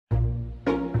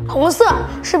红色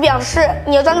是表示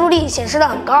你的专注力显示得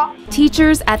很高。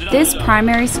Teachers at this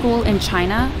primary school in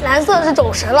China 蓝色是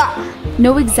走神了。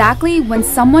know exactly when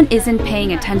someone isn't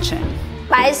paying attention.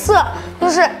 白色就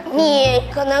是你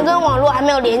可能跟网络还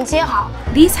没有连接好。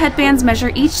These headbands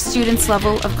measure each student's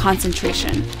level of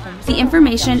concentration. The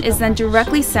information is then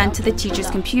directly sent to the teacher's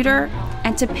computer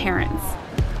and to parents.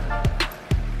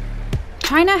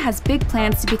 China has big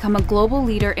plans to become a global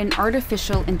leader in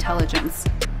artificial intelligence.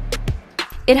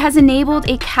 It has enabled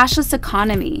a cashless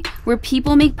economy where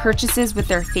people make purchases with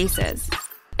their faces.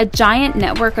 A giant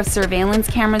network of surveillance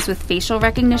cameras with facial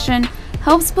recognition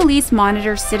helps police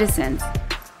monitor citizens.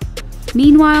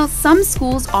 Meanwhile, some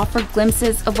schools offer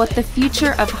glimpses of what the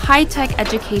future of high-tech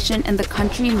education in the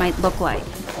country might look like.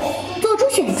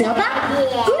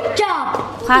 Good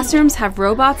job! Classrooms have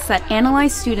robots that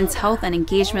analyze students' health and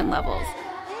engagement levels.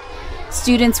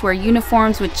 Students wear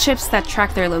uniforms with chips that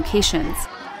track their locations.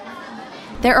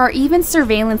 There are even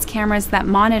surveillance cameras that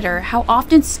monitor how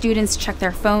often students check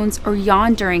their phones or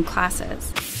yawn during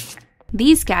classes.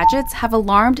 These gadgets have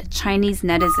alarmed Chinese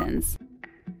netizens.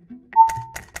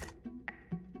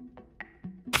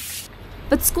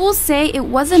 But schools say it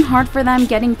wasn't hard for them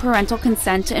getting parental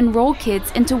consent to enroll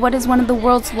kids into what is one of the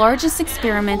world's largest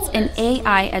experiments in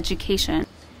AI education.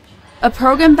 A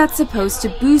program that's supposed to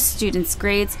boost students'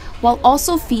 grades while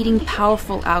also feeding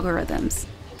powerful algorithms.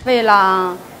 为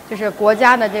了就是国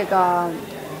家的这个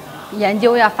研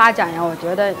究呀、发展呀，我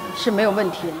觉得是没有问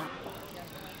题的。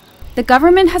The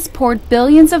government has poured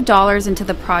billions of dollars into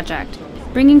the project,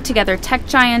 bringing together tech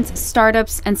giants,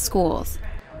 startups, and schools.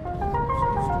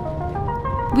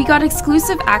 We got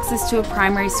exclusive access to a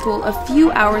primary school a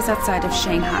few hours outside of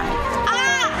Shanghai.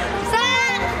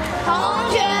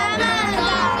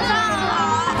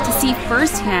 To see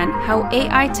firsthand how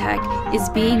AI tech is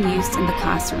being used in the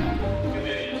classroom.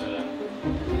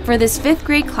 For this 5th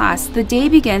grade class, the day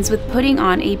begins with putting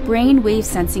on a brainwave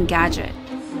sensing gadget.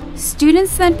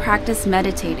 Students then practice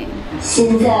meditating.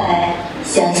 现在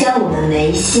想象我们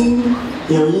眉心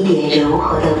有一点柔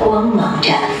和的光芒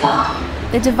绽放。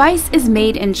 The device is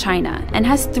made in China and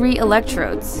has 3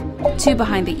 electrodes, 2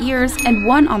 behind the ears and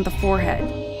 1 on the forehead.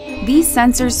 These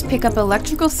sensors pick up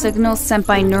electrical signals sent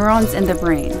by neurons in the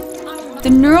brain. The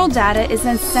neural data is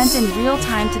then sent in real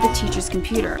time to the teacher's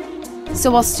computer. So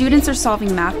while students are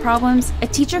solving math problems, a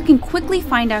teacher can quickly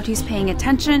find out who's paying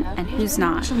attention and who's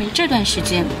not. 说明这段时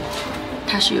间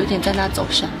他是有点在那走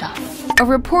神的。 A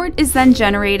report is then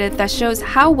generated that shows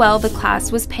how well the class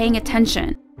was paying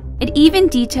attention. It even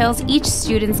details each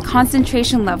student's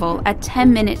concentration level at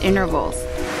 10-minute intervals.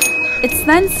 It's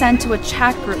then sent to a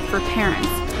chat group for parents.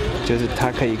 就是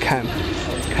他可以看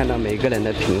到每个人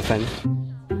的评分。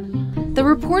 The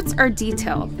reports are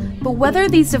detailed, but whether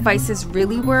these devices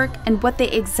really work and what they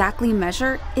exactly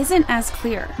measure isn't as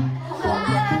clear.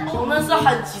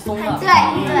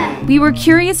 We were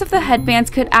curious if the headbands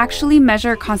could actually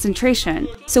measure concentration,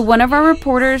 so one of our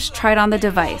reporters tried on the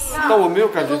device.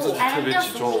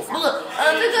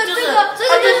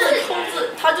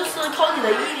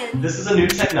 This is a new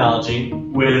technology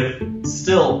with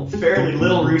still fairly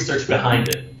little research behind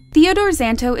it. Theodore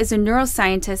Zanto is a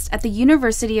neuroscientist at the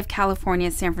University of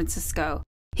California, San Francisco.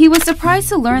 He was surprised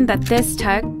to learn that this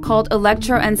tech, called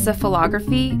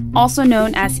electroencephalography, also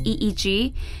known as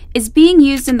EEG, is being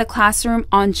used in the classroom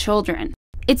on children.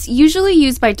 It's usually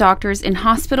used by doctors in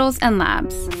hospitals and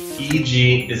labs.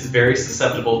 EEG is very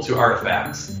susceptible to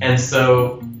artifacts, and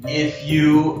so if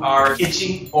you are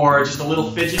itchy or just a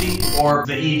little fidgety, or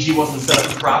the EEG wasn't set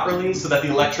up properly so that the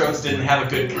electrodes didn't have a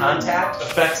good contact,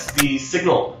 affects the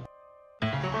signal.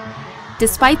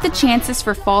 Despite the chances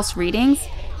for false readings,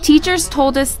 teachers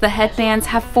told us the headbands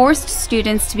have forced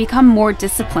students to become more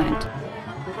disciplined.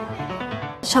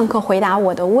 上课回答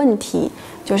我的问题，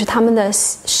就是他们的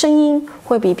声音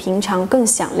会比平常更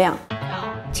响亮。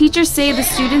 Teachers say the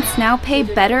students now pay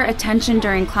better attention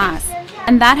during class,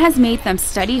 and that has made them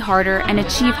study harder and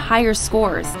achieve higher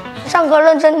scores. 上课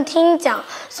认真听讲，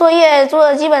作业做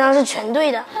的基本上是全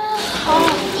对的。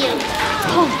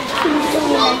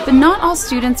 But not all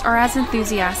students are as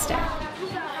enthusiastic.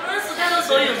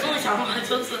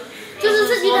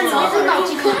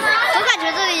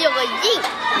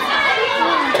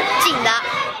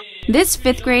 This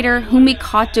 5th grader, whom we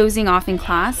caught dozing off in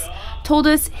class, told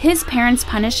us his parents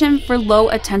punish him for low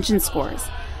attention scores.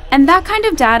 And that kind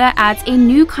of data adds a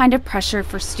new kind of pressure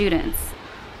for students.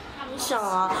 想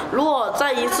啊，如果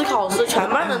在一次考试全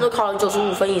班人都考了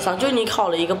95分以上，就你考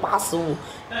了一个85，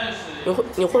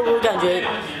你会不会感觉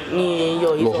你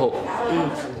有一种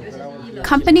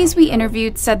Companies we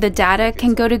interviewed said the data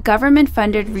can go to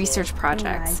government-funded research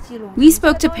projects. We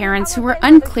spoke to parents who were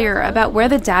unclear about where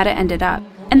the data ended up,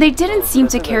 and they didn't seem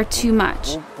to care too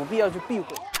much.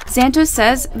 Xantos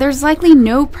says there's likely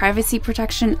no privacy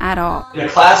protection at all. In a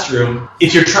classroom,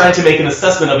 if you're trying to make an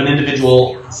assessment of an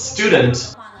individual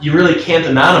student, you really can't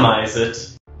anonymize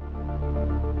it.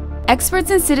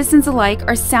 Experts and citizens alike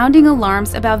are sounding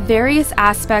alarms about various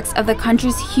aspects of the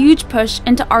country's huge push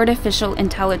into artificial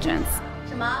intelligence.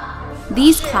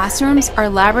 These classrooms are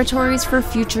laboratories for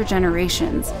future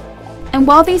generations. And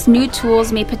while these new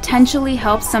tools may potentially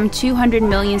help some 200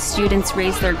 million students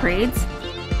raise their grades,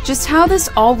 just how this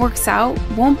all works out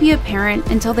won't be apparent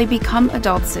until they become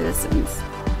adult citizens.